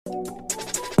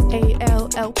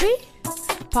ALLP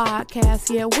podcast,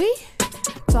 yeah, we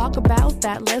talk about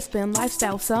that lesbian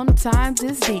lifestyle. Sometimes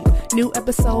it's deep. New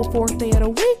episode, 4th day of the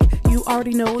week. You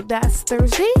already know that's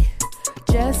Thursday.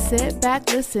 Just sit back,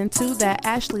 listen to that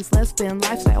Ashley's Lesbian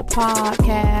Lifestyle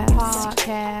podcast.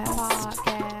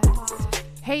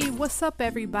 Hey, what's up,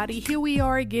 everybody? Here we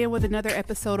are again with another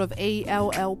episode of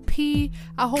ALLP.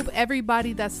 I hope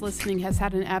everybody that's listening has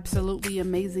had an absolutely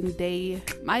amazing day.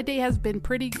 My day has been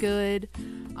pretty good.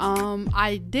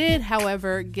 I did,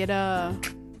 however, get a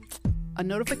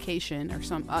notification or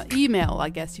some email, I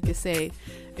guess you could say.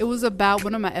 It was about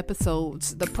one of my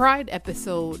episodes, the Pride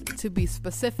episode to be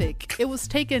specific. It was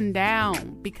taken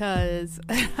down because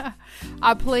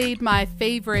I played my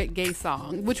favorite gay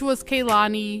song, which was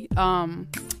Kehlani,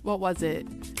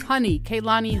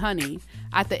 Kehlani Honey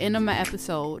at the end of my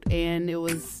episode, and it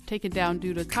was taken down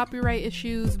due to copyright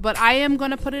issues, but I am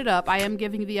going to put it up. I am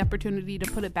giving the opportunity to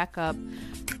put it back up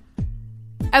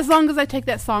as long as I take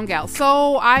that song out.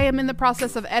 So I am in the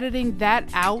process of editing that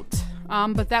out.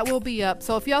 But that will be up.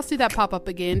 So if y'all see that pop up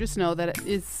again, just know that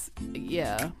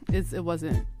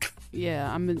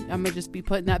I'm gonna just be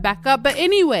putting that back up. But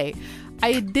anyway,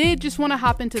 I did just want to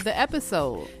hop into the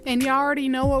episode, and y'all already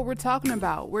know what we're talking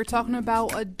about. We're talking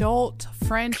about adult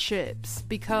friendships,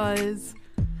 because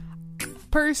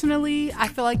personally, I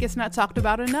feel like it's not talked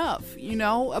about enough,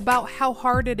 about how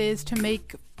hard it is to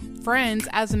make friends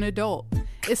as an adult.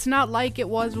 It's not like it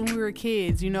was when we were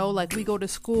kids, like we go to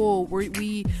school,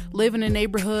 we live in a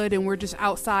neighborhood and we're just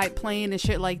outside playing and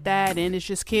shit like that. And it's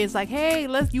just kids like, hey,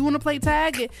 you want to play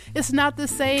tag? It's not the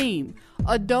same.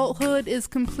 Adulthood is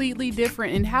completely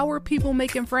different. And how are people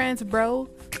making friends, bro?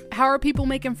 How are people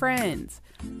making friends?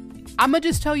 I'm going to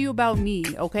just tell you about me,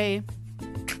 okay?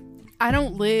 I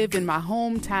don't live in my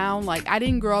hometown. Like, I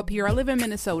didn't grow up here. I live in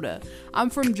Minnesota.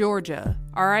 I'm from Georgia.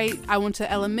 All right. I went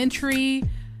to elementary,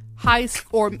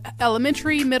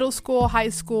 middle school, high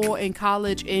school, and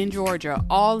college in Georgia,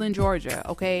 all in Georgia.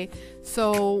 Okay.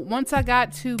 So once I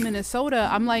got to Minnesota,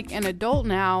 I'm like an adult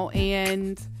now.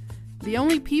 And the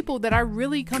only people that I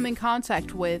really come in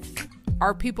contact with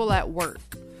are people at work.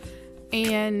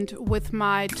 And with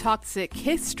my toxic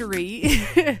history,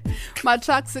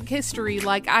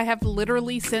 like I have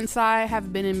literally, since I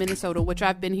have been in Minnesota, which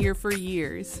I've been here for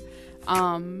years,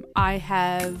 I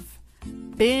have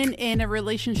been in a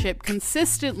relationship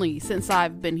consistently since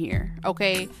I've been here.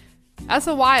 Okay. That's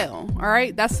a while. All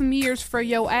right. That's some years for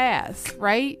your ass.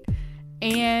 Right.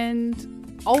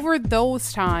 And over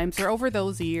those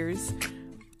years,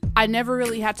 I never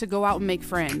really had to go out and make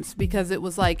friends, because it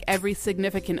was like every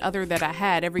significant other that I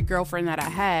had, every girlfriend that I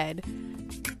had,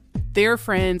 their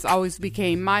friends always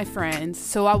became my friends.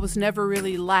 So I was never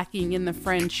really lacking in the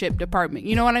friendship department.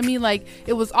 You know what I mean? Like,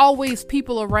 it was always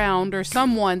people around or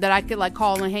someone that I could like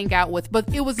call and hang out with,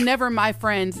 but it was never my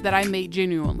friends that I made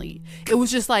genuinely. It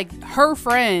was just like her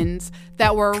friends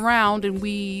that were around, and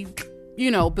we,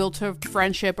 built a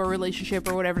friendship or relationship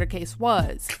or whatever the case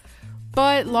was.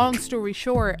 But long story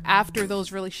short, after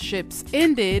those relationships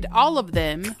ended, all of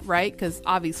them, right? Because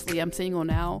obviously I'm single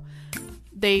now.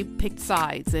 They picked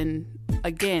sides, and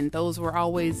again, those were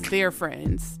always their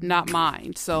friends, not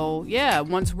mine. So yeah,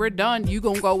 once we're done, you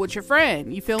gonna go with your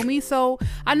friend, you feel me? So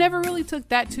I never really took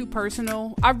that too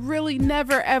personal. I really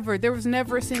never ever, there was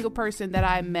never a single person that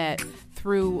I met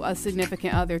through a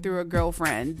significant other, through a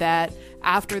girlfriend, that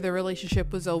after the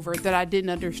relationship was over, that I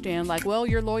didn't understand, like, well,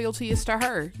 your loyalty is to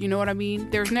her, you know what I mean?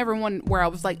 There's never one where I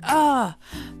was like,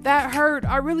 that hurt,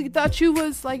 I really thought you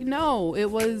was like, no,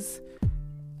 it was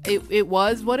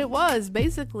what it was,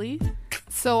 basically.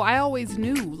 So I always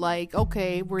knew, like,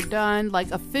 okay, we're done, like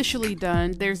officially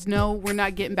done. We're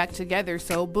not getting back together.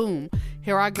 So boom,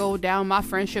 here I go down my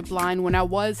friendship line when I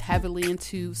was heavily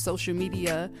into social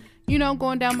media,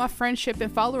 going down my friendship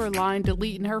and follower line,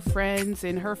 deleting her friends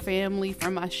and her family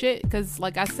from my shit. Cause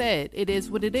like I said, it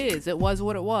is what it is. It was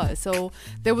what it was. So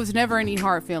there was never any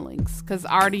hard feelings, cause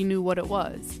I already knew what it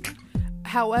was.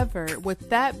 However, with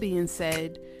that being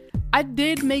said, I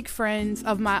did make friends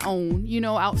of my own,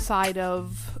 outside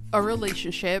of a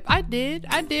relationship. I did.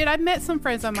 I met some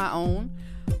friends on my own.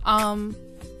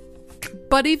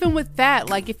 But even with that,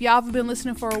 like, if y'all have been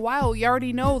listening for a while, you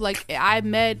already know, like, I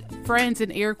met friends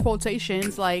in air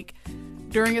quotations, like,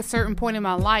 during a certain point in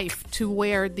my life, to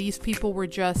where these people were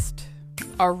just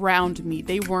around me.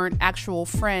 They weren't actual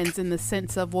friends in the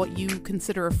sense of what you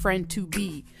consider a friend to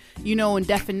be, in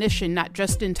definition, not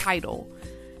just in title.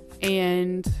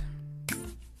 And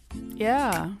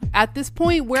yeah, at this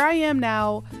point where I am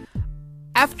now,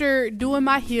 after doing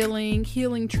my healing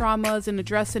traumas and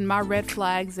addressing my red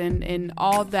flags and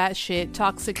all that shit,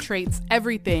 toxic traits,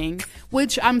 everything,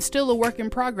 which I'm still a work in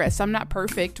progress. I'm not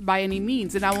perfect by any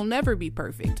means, and I will never be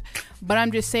perfect. But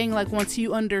I'm just saying, like, once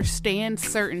you understand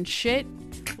certain shit,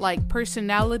 like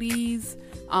personalities,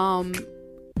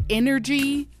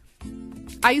 energy,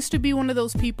 I used to be one of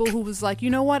those people who was like,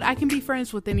 you know what? I can be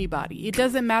friends with anybody. It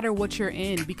doesn't matter what you're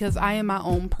in, because I am my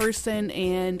own person.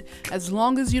 And as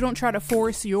long as you don't try to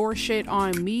force your shit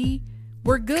on me,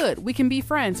 we're good. We can be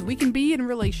friends. We can be in a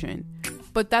relation.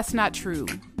 But that's not true.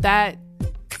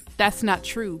 That's not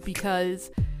true,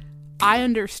 because I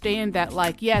understand that,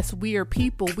 like, yes, we are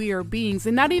people, we are beings,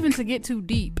 and not even to get too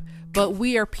deep, but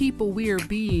we are people, we are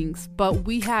beings, but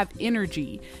we have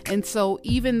energy. And so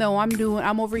even though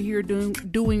I'm over here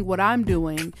doing what I'm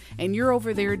doing, and you're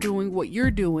over there doing what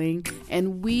you're doing,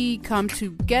 and we come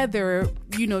together,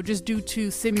 you know, just due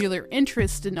to similar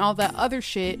interests and all that other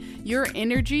shit, your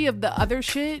energy of the other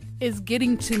shit is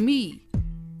getting to me.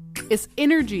 It's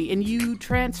energy, and you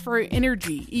transfer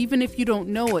energy, even if you don't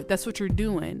know it. That's what you're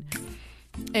doing.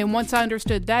 And once I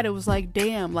understood that, it was like,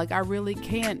 damn, like, I really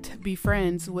can't be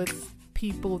friends with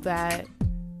people that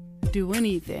do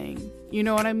anything. You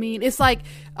know what I mean? It's like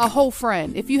a whole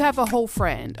friend. If you have a whole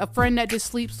friend, a friend that just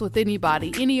sleeps with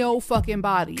anybody, any old fucking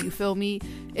body, you feel me?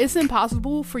 It's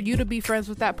impossible for you to be friends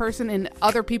with that person and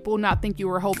other people not think you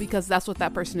were a hoe, because that's what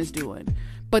that person is doing.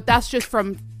 But that's just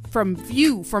from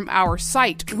view, from our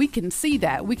sight. We can see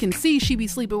that. We can see she be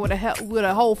sleeping with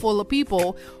a hole full of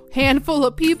people, handful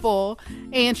of people,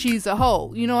 and she's a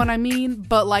hoe. You know what I mean?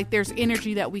 But like, there's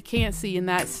energy that we can't see, and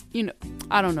that's, you know,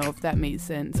 I don't know if that made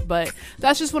sense, but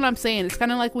that's just what I'm saying. It's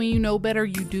kind of like when you know better,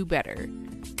 you do better.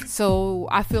 So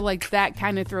I feel like that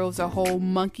kind of throws a whole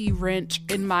monkey wrench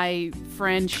in my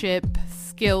friendship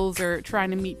skills or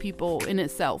trying to meet people in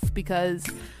itself, because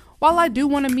while I do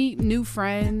want to meet new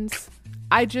friends,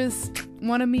 I just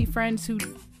want to meet friends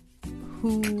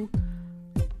who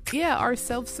are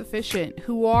self-sufficient,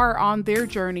 who are on their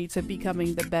journey to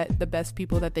becoming the best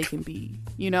people that they can be,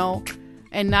 you know,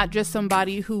 and not just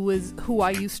somebody who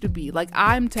I used to be. Like,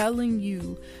 I'm telling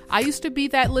you, I used to be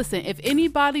that. Listen, if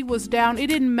anybody was down, it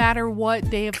didn't matter what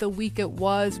day of the week it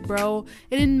was, bro.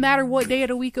 It didn't matter what day of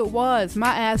the week it was.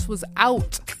 My ass was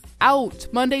out.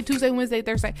 Monday, Tuesday, Wednesday,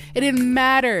 Thursday. It didn't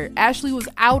matter. Ashley was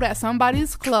out at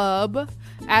somebody's club.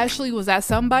 Ashley was at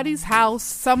somebody's house,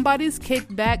 somebody's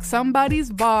kickback,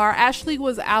 somebody's bar. Ashley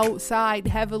was outside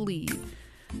heavily.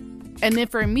 And then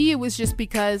for me, it was just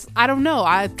because, I don't know,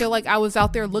 I feel like I was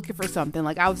out there looking for something.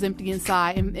 Like, I was empty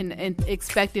inside and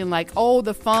expecting, like, oh,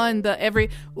 the fun, the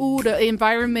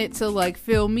environment to, like,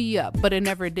 fill me up. But it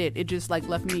never did. It just, like,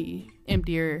 left me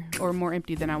emptier, or more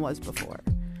empty than I was before.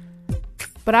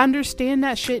 But I understand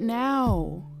that shit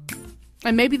now.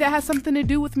 And maybe that has something to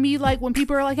do with me, like, when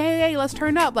people are like, hey, let's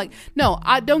turn up. Like, no,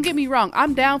 don't get me wrong.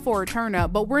 I'm down for a turn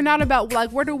up, but we're not about,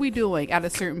 like, what are we doing at a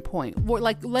certain point? We're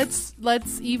like, let's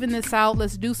even this out.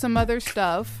 Let's do some other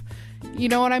stuff. You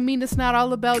know what I mean? It's not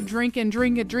all about drinking,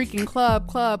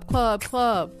 club.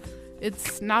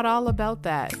 It's not all about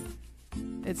that.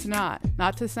 It's not.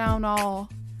 Not to sound all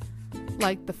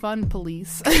like the fun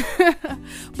police.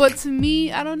 But to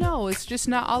me, I don't know. It's just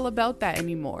not all about that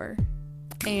anymore.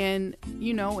 And,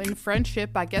 you know, in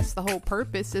friendship, I guess the whole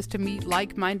purpose is to meet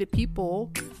like-minded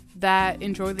people that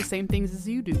enjoy the same things as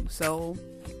you do. So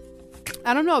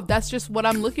I don't know if that's just what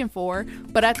I'm looking for,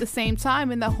 but at the same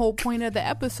time, and the whole point of the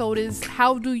episode is,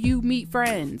 how do you meet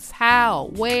friends?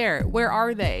 How? Where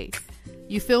are they?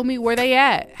 You feel me? Where they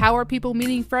at? How are people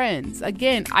meeting friends?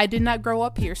 Again, I did not grow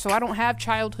up here, so I don't have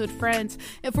childhood friends.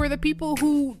 And for the people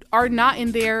who are not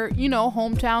in their, you know,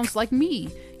 hometowns like me,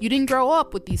 you didn't grow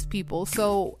up with these people.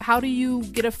 So how do you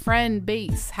get a friend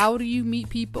base? How do you meet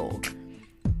people?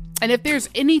 And if there's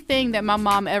anything that my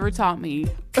mom ever taught me,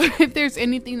 if there's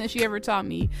anything that she ever taught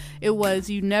me, it was,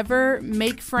 you never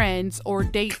make friends or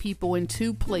date people in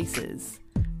two places.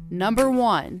 Number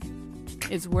one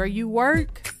is where you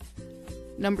work.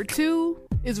 Number two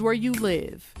is where you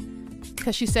live.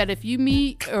 Because she said, if you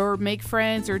meet or make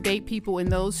friends or date people in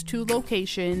those two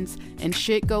locations and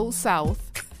shit goes south,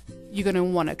 you're going to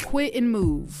want to quit and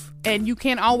move. And you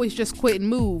can't always just quit and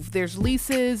move. There's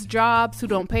leases, jobs who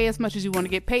don't pay as much as you want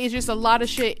to get paid. It's just a lot of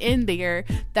shit in there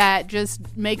that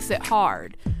just makes it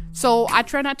hard. So I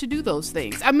try not to do those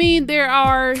things. I mean, there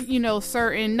are, you know,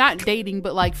 certain, not dating,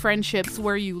 but like friendships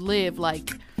where you live. Like,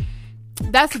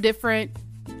 that's different.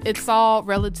 It's all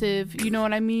relative, you know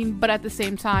what I mean? But at the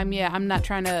same time, yeah, I'm not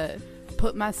trying to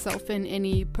put myself in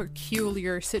any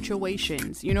peculiar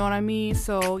situations, you know what I mean?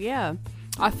 So yeah,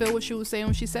 I feel what she was saying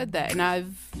when she said that, and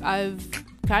I've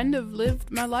kind of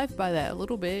lived my life by that a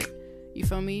little bit. You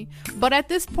feel me? But at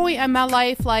this point in my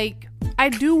life, like, I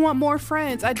do want more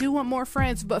friends.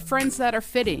 But friends that are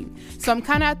fitting. So I'm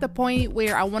kind of at the point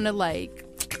where I want to, like,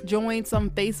 join some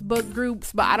Facebook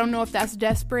groups, but I don't know if that's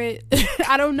desperate.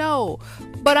 I don't know.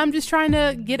 But I'm just trying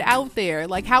to get out there.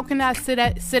 Like, how can I sit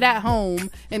at home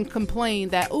and complain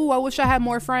that, oh, I wish I had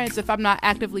more friends, if I'm not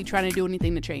actively trying to do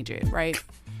anything to change it, right?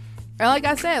 And like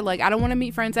I said, like, I don't want to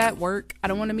meet friends at work. I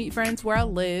don't want to meet friends where I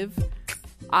live.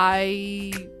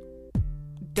 I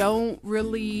don't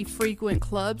really frequent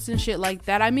clubs and shit like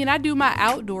that. I mean, I do my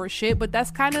outdoor shit, but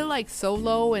that's kind of like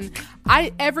solo. And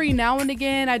I, every now and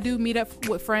again, I do meet up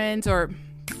with friends or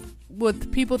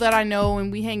with people that I know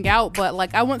and we hang out. But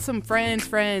like, I want some friends,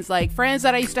 like friends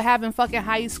that I used to have in fucking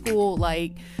high school.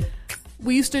 Like,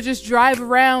 we used to just drive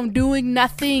around doing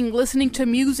nothing, listening to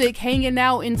music, hanging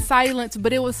out in silence,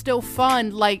 but it was still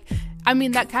fun. Like, I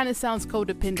mean, that kind of sounds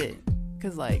codependent.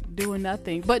 Cause like doing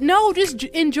nothing, but no, just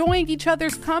enjoying each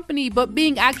other's company, but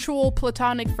being actual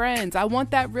platonic friends. I want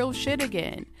that real shit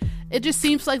again. It just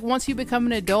seems like once you become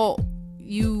an adult,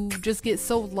 you just get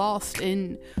so lost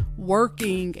in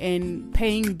working and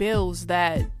paying bills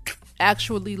that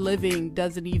actually living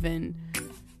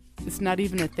it's not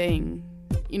even a thing.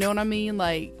 You know what I mean?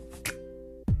 Like,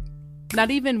 not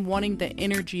even wanting the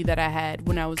energy that I had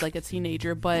when I was like a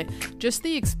teenager, but just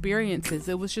the experiences.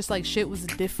 It was just like shit was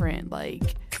different,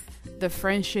 like the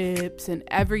friendships and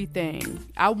everything.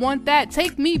 I want that.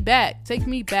 Take me back,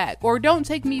 or don't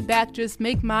take me back. Just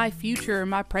make my future,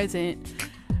 my present,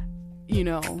 you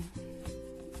know.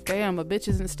 Damn, a bitch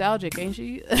is nostalgic, ain't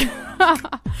she?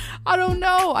 I don't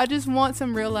know. I just want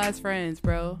some real ass friends,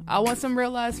 bro. I want some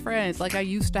real ass friends like I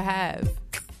used to have.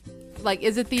 Like,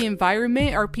 is it the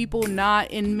environment? Are people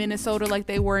not in Minnesota like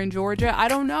they were in Georgia? I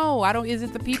don't know. Is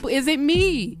it the people? Is it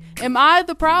me? Am I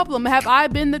the problem? Have I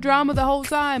been the drama the whole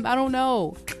time? I don't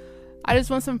know. I just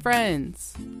want some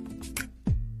friends.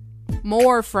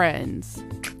 More friends.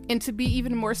 And to be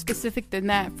even more specific than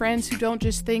that, friends who don't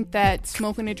just think that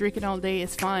smoking and drinking all day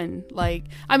is fun. Like,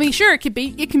 I mean, sure, it can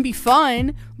be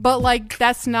fun, but like,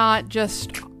 that's not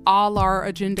just all our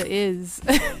agenda is.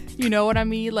 You know what I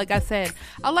mean? Like I said,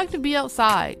 I like to be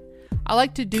outside. I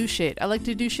like to do shit.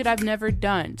 I've never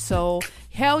done. So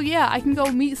hell yeah, I can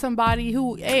go meet somebody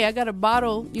who, hey, I got a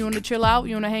bottle. You want to chill out?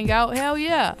 You want to hang out? Hell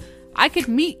yeah. I could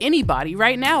meet anybody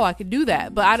right now. I could do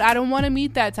that, but I don't want to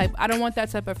meet that type. I don't want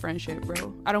that type of friendship,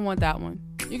 bro. I don't want that one.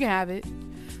 You can have it.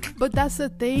 But that's the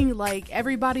thing, like,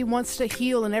 everybody wants to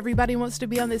heal and everybody wants to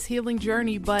be on this healing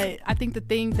journey. But I think the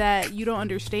thing that you don't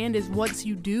understand is once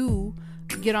you do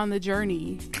get on the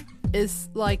journey, is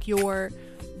like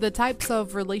the types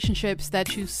of relationships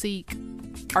that you seek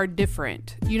are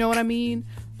different. You know what I mean?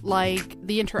 Like,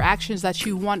 the interactions that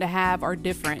you want to have are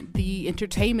different. The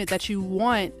entertainment that you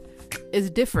want is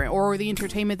different, or the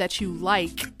entertainment that you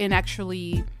like and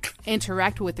actually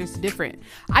interact with is different.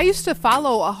 I used to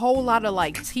follow a whole lot of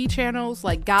like tea channels,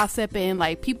 like gossip and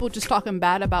like people just talking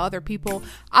bad about other people.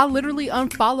 I literally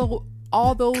unfollow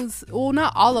all those, well,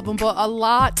 not all of them, but a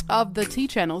lot of the tea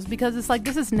channels, because it's like,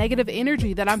 this is negative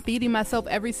energy that I'm feeding myself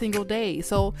every single day.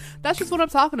 So that's just what I'm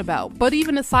talking about. But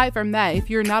even aside from that, if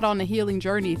you're not on a healing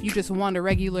journey, if you just want a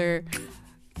regular,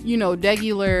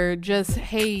 just,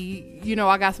 hey,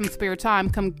 I got some spare time,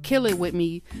 come kill it with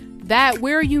me,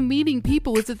 where are you meeting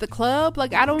people? Is it the club?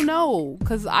 Like, I don't know,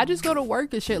 because I just go to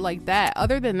work and shit like that.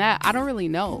 Other than that, I don't really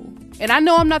know. And I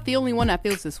know I'm not the only one that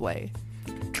feels this way.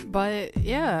 But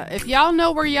yeah, if y'all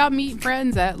know where y'all meet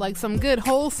friends at, like some good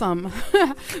wholesome,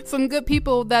 some good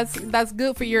people that's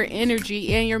good for your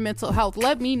energy and your mental health,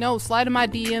 let me know. Slide in my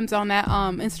DMs on that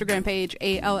Instagram page,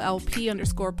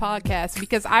 ALLP_podcast,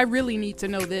 because I really need to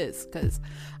know this, because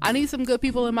I need some good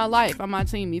people in my life, on my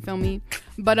team, you feel me?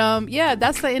 But yeah,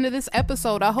 that's the end of this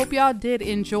episode. I hope y'all did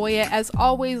enjoy it. As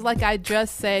always, like I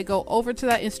just said, go over to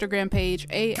that Instagram page,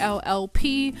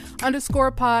 ALLP_podcast,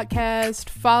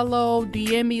 follow,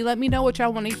 DM me, let me know what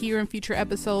y'all want to hear in future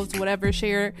episodes, whatever,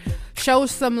 share, show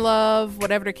some love,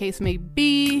 whatever the case may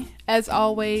be. As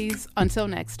always, until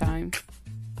next time.